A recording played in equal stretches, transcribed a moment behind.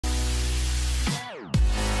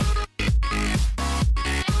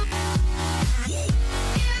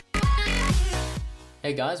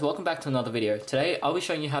Hey guys, welcome back to another video. Today I'll be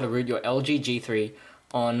showing you how to root your LG G3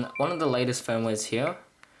 on one of the latest firmwares here.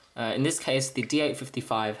 In this case, the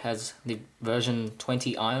D855 has the version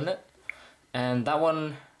 20i on it. And that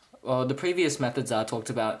one, well, the previous methods I talked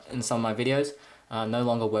about in some of my videos no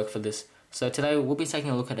longer work for this. So today we'll be taking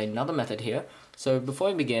a look at another method here. So before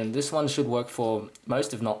we begin, this one should work for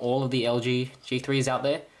most, if not all, of the LG G3s out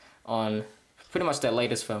there on pretty much their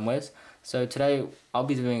latest firmwares. So today I'll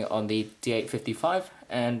be doing it on the D855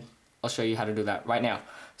 and I'll show you how to do that right now.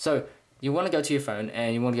 So you want to go to your phone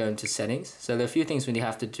and you want to go into settings. So there are a few things we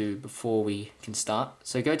have to do before we can start.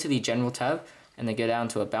 So go to the general tab and then go down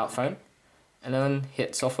to about phone and then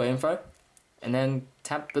hit software info and then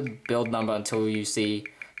tap the build number until you see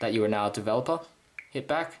that you are now a developer. Hit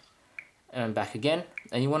back and back again,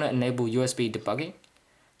 and you want to enable USB debugging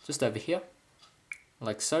just over here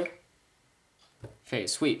like so. Okay,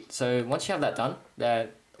 sweet. So once you have that done,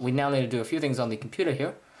 we now need to do a few things on the computer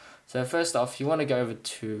here. So first off, you want to go over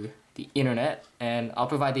to the internet, and I'll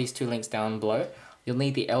provide these two links down below. You'll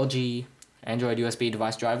need the LG Android USB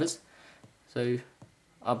device drivers. So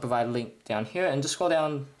I'll provide a link down here, and just scroll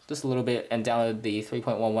down just a little bit and download the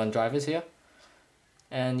 3.11 drivers here.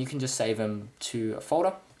 And you can just save them to a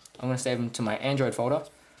folder. I'm going to save them to my Android folder.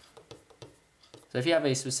 So if you have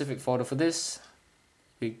a specific folder for this,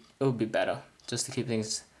 it would be better just to keep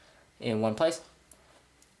things in one place.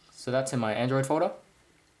 So that's in my Android folder.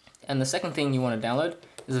 And the second thing you want to download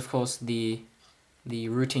is of course the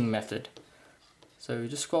rooting method. So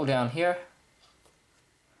just scroll down here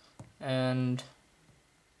and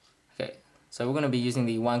okay, so we're going to be using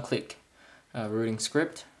the one-click rooting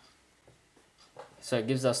script. So it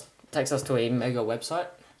takes us to a mega website.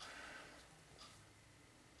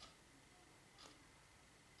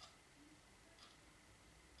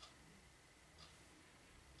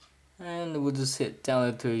 And we'll just hit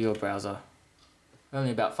download through your browser. Only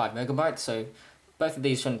about 5 megabytes, so both of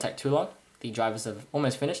these shouldn't take too long. The drivers have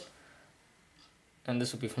almost finished, and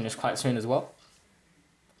this will be finished quite soon as well.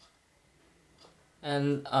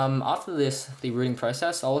 And after this, the rooting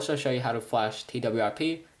process, I'll also show you how to flash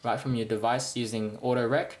TWRP right from your device using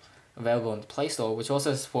AutoRec, available in the Play Store, which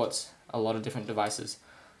also supports a lot of different devices.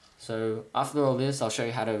 So after all this, I'll show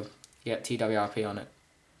you how to get TWRP on it.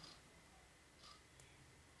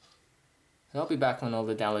 So I'll be back when all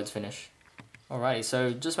the downloads finish. Alrighty,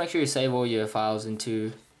 so just make sure you save all your files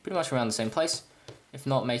into pretty much around the same place. If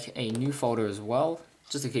not, make a new folder as well,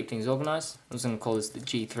 just to keep things organized. I'm just going to call this the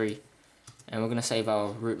G3. And we're going to save our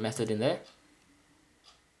root method in there.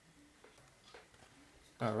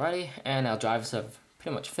 Alrighty, and our drivers have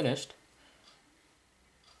pretty much finished.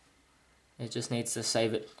 It just needs to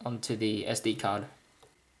save it onto the SD card.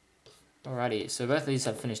 Alrighty, so both of these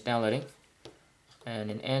have finished downloading.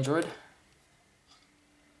 And in Android.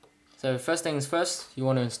 So first things first, you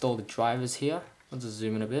want to install the drivers here. I'll just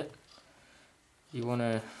zoom in a bit. You want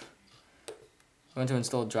to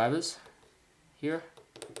install drivers here.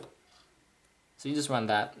 So you just run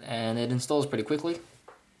that and it installs pretty quickly.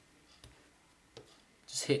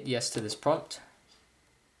 Just hit yes to this prompt.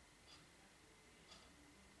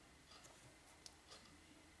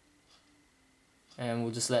 And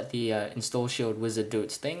we'll just let the install shield wizard do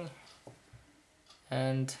its thing.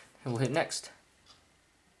 And we'll hit next.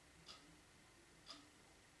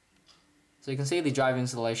 So you can see the driver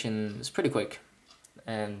installation is pretty quick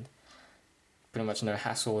and pretty much no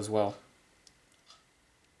hassle as well.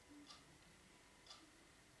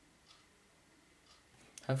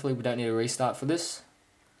 Hopefully we don't need a restart for this,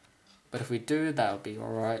 but if we do, that'll be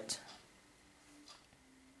alright.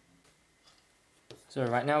 So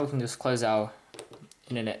right now we can just close our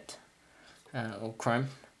internet or Chrome.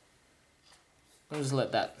 We'll just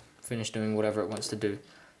let that finish doing whatever it wants to do.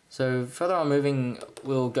 So further on moving,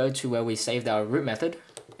 we'll go to where we saved our root method,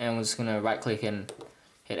 and we're just going to right click and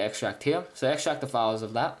hit extract here. So extract the files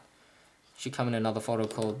of that. Should come in another folder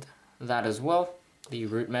called that as well, the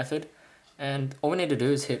root method. And all we need to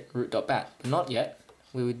do is hit root.bat. Not yet.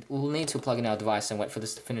 We'll need to plug in our device and wait for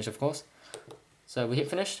this to finish, of course. So we hit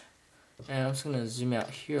finish, and I'm just going to zoom out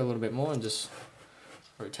here a little bit more and just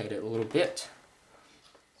rotate it a little bit.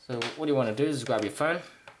 So what you want to do is grab your phone,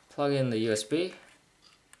 plug in the USB.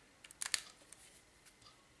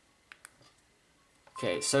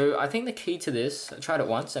 Okay, so I think the key to this, I tried it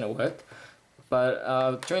once and it worked,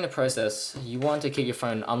 but during the process, you want to keep your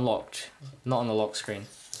phone unlocked, not on the lock screen,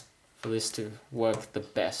 for this to work the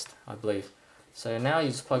best, I believe. So now you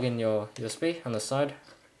just plug in your USB on the side,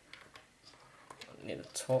 near the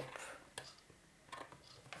top.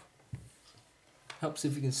 Helps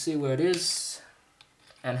if you can see where it is,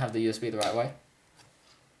 and have the USB the right way.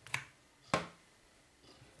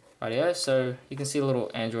 Rightio, so you can see a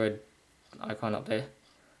little Android icon up there,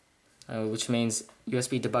 which means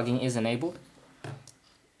USB debugging is enabled.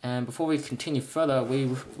 And before we continue further,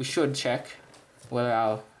 we should check whether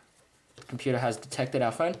our computer has detected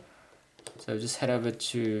our phone. So just head over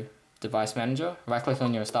to Device Manager, right click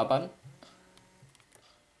on your start button.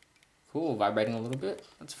 Cool, vibrating a little bit,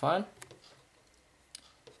 that's fine.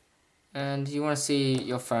 And you want to see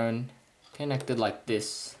your phone connected like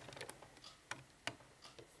this.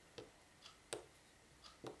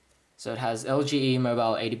 So it has LGE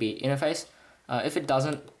Mobile ADB interface. If it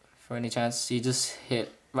doesn't, for any chance, you just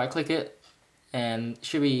hit right click it and it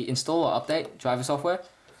should be install or update driver software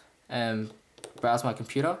and browse my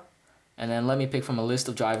computer, and then let me pick from a list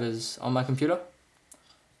of drivers on my computer,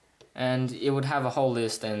 and it would have a whole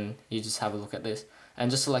list, and you just have a look at this and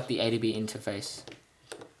just select the ADB interface.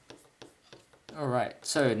 Alright,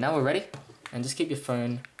 so now we're ready, and just keep your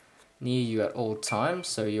phone near you at all times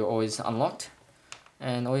so you're always unlocked.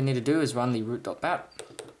 And all you need to do is run the root.bat,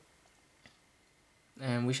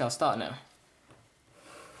 and we shall start now.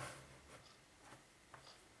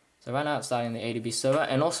 So right now it's starting the ADB server,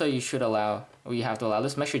 and also you should allow, or you have to allow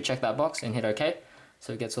this, make sure you check that box and hit OK,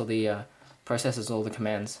 so it gets all the processes all the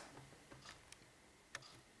commands.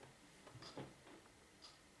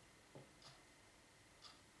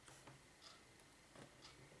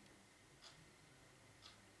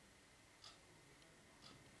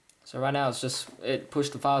 So right now it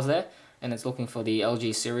pushed the files there, and it's looking for the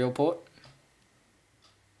LG serial port.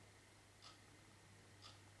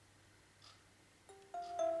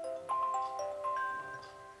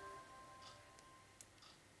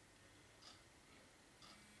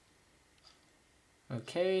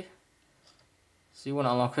 Okay, so you want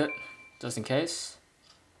to unlock it just in case.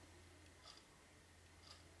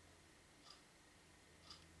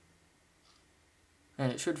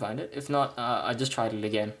 And it should find it. If not, I just tried it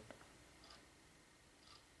again.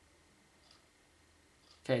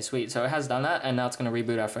 Okay, sweet. So it has done that, and now it's going to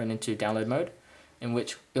reboot our phone into download mode, in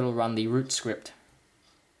which it'll run the root script.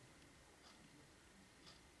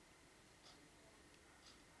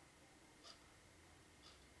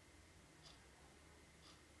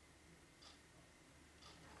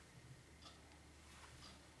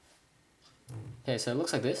 Okay, so it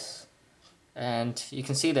looks like this, and you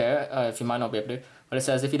can see there, if you might not be able to, but it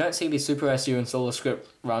says if you don't see the SuperSU installer script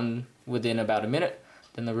run within about a minute,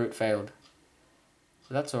 then the root failed.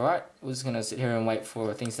 So that's alright, we're just going to sit here and wait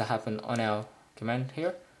for things to happen on our command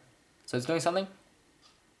here. So it's doing something.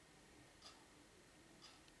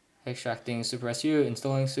 Extracting SuperSU,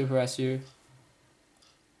 installing SuperSU.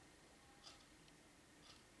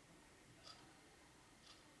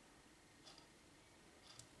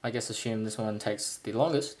 I guess assume this one takes the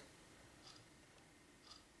longest.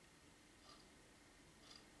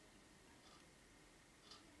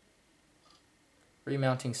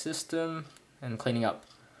 Remounting system and cleaning up.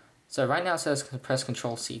 So right now it says press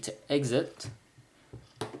Ctrl C to exit.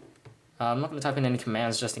 I'm not going to type in any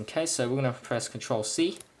commands just in case, so we're going to press Ctrl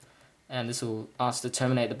C, and this will ask to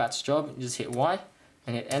terminate the batch job. You just hit Y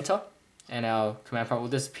and hit enter, and our command prompt will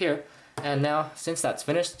disappear. And now, since that's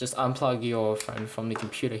finished, just unplug your phone from the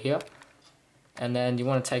computer here, and then you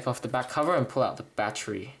want to take off the back cover and pull out the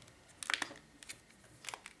battery.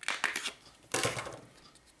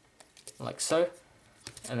 Like so.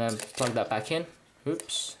 And then plug that back in.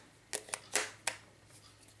 Oops.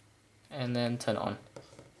 And then turn it on.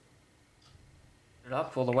 It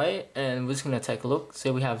up all the way, and we're just going to take a look.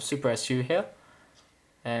 See, we have SuperSU here,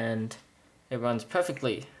 and it runs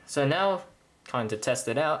perfectly. So now, trying to test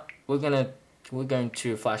it out, we're going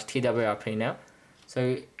to flash TWRP now.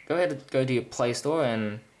 So go ahead and go to your Play Store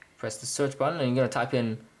and press the search button, and you're going to type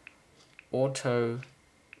in AutoRec.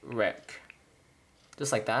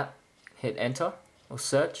 Just like that. Hit enter or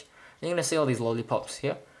search. And you're going to see all these lollipops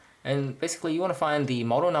here. And basically you want to find the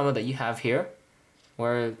model number that you have here,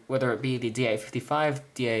 whether it be the D855,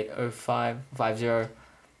 D805, 50,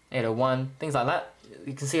 801, things like that.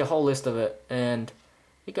 You can see a whole list of it, and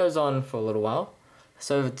it goes on for a little while.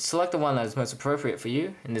 So select the one that is most appropriate for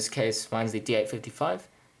you. In this case, mine's the D855.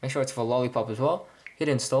 Make sure it's for Lollipop as well. Hit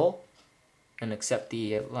install and accept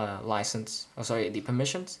the the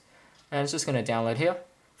permissions. And it's just going to download here.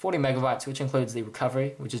 40 megabytes, which includes the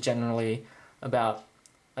recovery, which is generally about,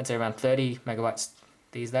 I'd say around 30 megabytes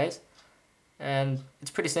these days. And it's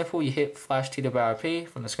pretty simple. You hit flash TWRP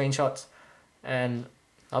from the screenshots, and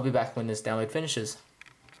I'll be back when this download finishes.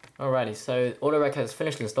 Alrighty, so AutoRec has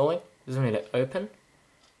finished installing. Just need to open,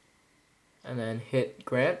 and then hit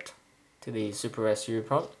grant to the SuperSU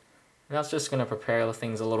prompt. And that's just going to prepare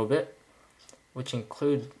things a little bit, which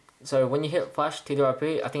include, so when you hit flash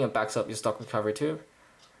TWRP, I think it backs up your stock recovery too.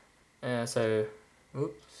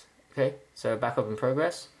 Oops. Okay, so backup in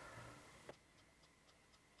progress,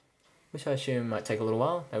 which I assume might take a little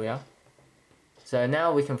while. There we are. So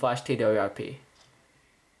now we can flash TWRP.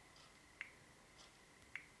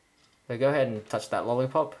 So go ahead and touch that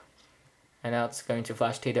lollipop, and now it's going to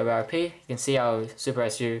flash TWRP. You can see our Super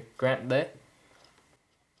SU grant there.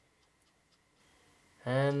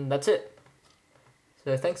 And that's it.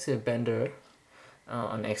 So thanks to Bender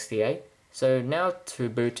on XDA. So now to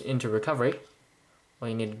boot into recovery, what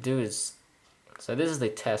you need to do is, so this is the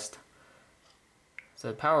test.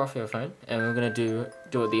 So power off your phone, and we're going to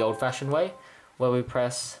do it the old-fashioned way, where we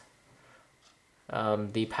press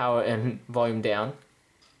the power and volume down,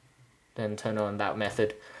 then turn on that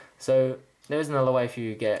method. So there's another way if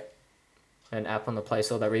you get an app on the Play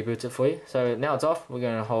Store that reboots it for you. So now it's off, we're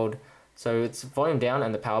going to hold, so it's volume down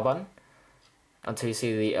and the power button until you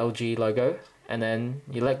see the LG logo, and then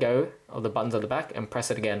you let go of the buttons at the back and press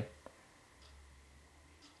it again.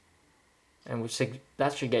 And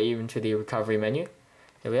that should get you into the recovery menu.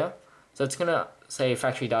 Here we are. So it's gonna say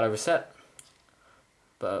factory data reset,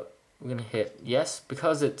 but we're gonna hit yes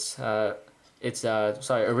because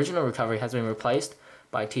original recovery has been replaced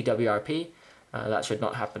by TWRP. That should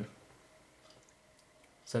not happen.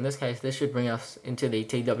 So in this case, this should bring us into the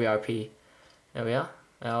TWRP. There we are,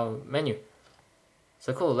 our menu.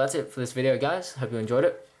 So cool, that's it for this video, guys. Hope you enjoyed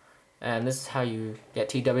it. And this is how you get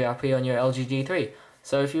TWRP on your LG G3.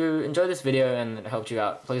 So if you enjoyed this video and it helped you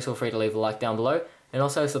out, please feel free to leave a like down below, and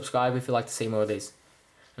also subscribe if you'd like to see more of these.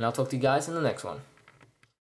 And I'll talk to you guys in the next one.